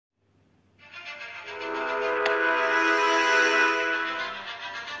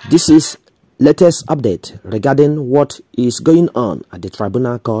This is latest update regarding what is going on at the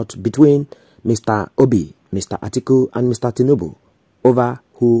Tribunal court between Mr. Obi, Mr. Atiku and Mr. Tinubu over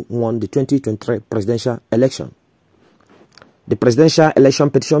who won the 2023 presidential election. The Presidential Election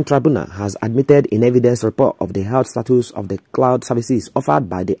Petition Tribunal has admitted in evidence report of the health status of the cloud services offered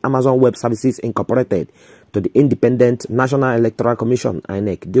by the Amazon Web Services Incorporated to the Independent National Electoral Commission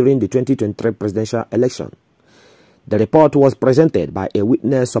 (Inec) during the 2023 presidential election. The report was presented by a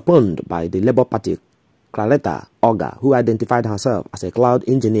witness summoned by the Labour Party, Claretta Oga, who identified herself as a cloud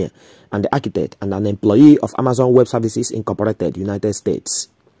engineer and the architect and an employee of Amazon Web Services Incorporated, United States.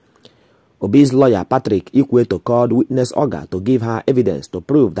 Obi's lawyer, Patrick Ikweto, called witness Oga to give her evidence to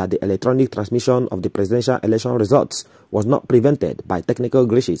prove that the electronic transmission of the presidential election results was not prevented by technical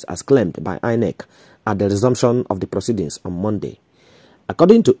glitches as claimed by Inec at the resumption of the proceedings on Monday.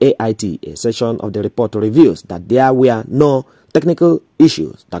 According to AIT, a section of the report reveals that there were no technical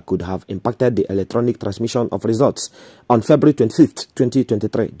issues that could have impacted the electronic transmission of results on February 25,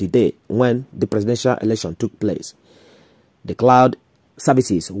 2023, the day when the presidential election took place. The cloud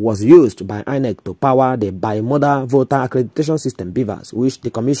services was used by Inec to power the bimodal voter accreditation system (BVAS), which the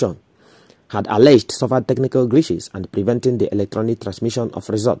Commission had alleged suffered technical glitches and preventing the electronic transmission of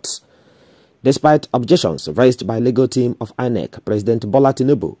results. Despite objections raised by legal team of Inec, President Bola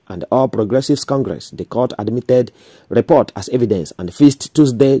Tinubu and All Progressives Congress, the court admitted report as evidence and fixed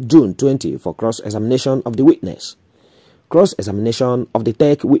Tuesday, June 20 for cross-examination of the witness. Cross-examination of the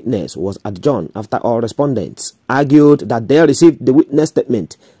tech witness was adjourned after all respondents argued that they received the witness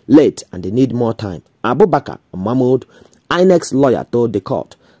statement late and they need more time. Abubakar Mahmoud, Inec's lawyer, told the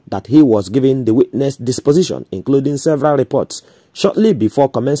court that he was given the witness disposition, including several reports, shortly before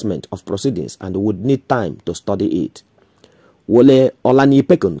commencement of proceedings and would need time to study it. Wole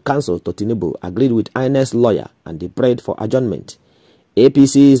Olanipekun, counsel to Tinubu, agreed with Inec's lawyer and they prayed for adjournment.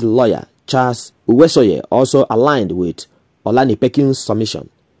 APC's lawyer, Charles Uwesoye, also aligned with Olanipekun's submission.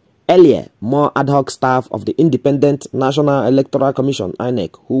 Earlier, more ad hoc staff of the Independent National Electoral Commission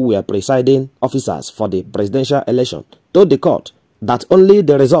 (INEC), who were presiding officers for the presidential election, told the court that only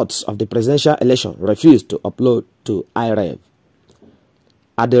the results of the presidential election refused to upload to IREV.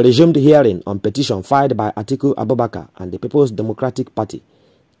 At the resumed hearing on petition filed by Atiku Abubakar and the People's Democratic Party,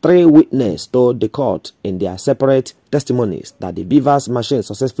 3 witnesses told the court in their separate testimonies that the BVAS machine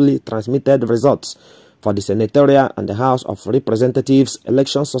successfully transmitted results for the senatorial and the House of Representatives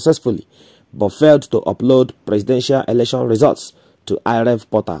elections successfully, but failed to upload presidential election results to IREV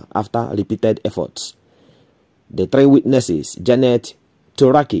portal after repeated efforts. The 3 witnesses, Janet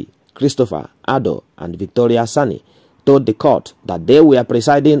Turaki, Christopher Ado, and Victoria Sani, told the court that they were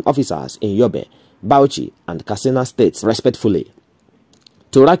presiding officers in Yobe, Bauchi, and Katsina states respectively.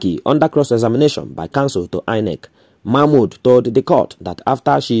 Turaki, under cross-examination by counsel to Inec, Mahmoud told the court that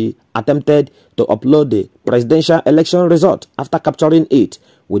after she attempted to upload the presidential election result after capturing it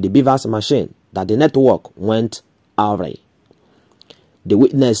with the BVAS machine, that the network went awry. The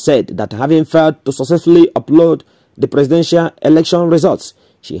witness said that having failed to successfully upload the presidential election results,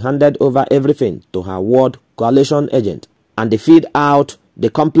 she handed over everything to her ward coalition agent and they filled out the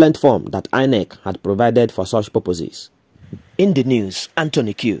complaint form that Inec had provided for such purposes. In the news,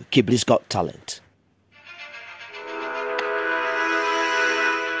 Anthony Q, Kibri's Got Talent.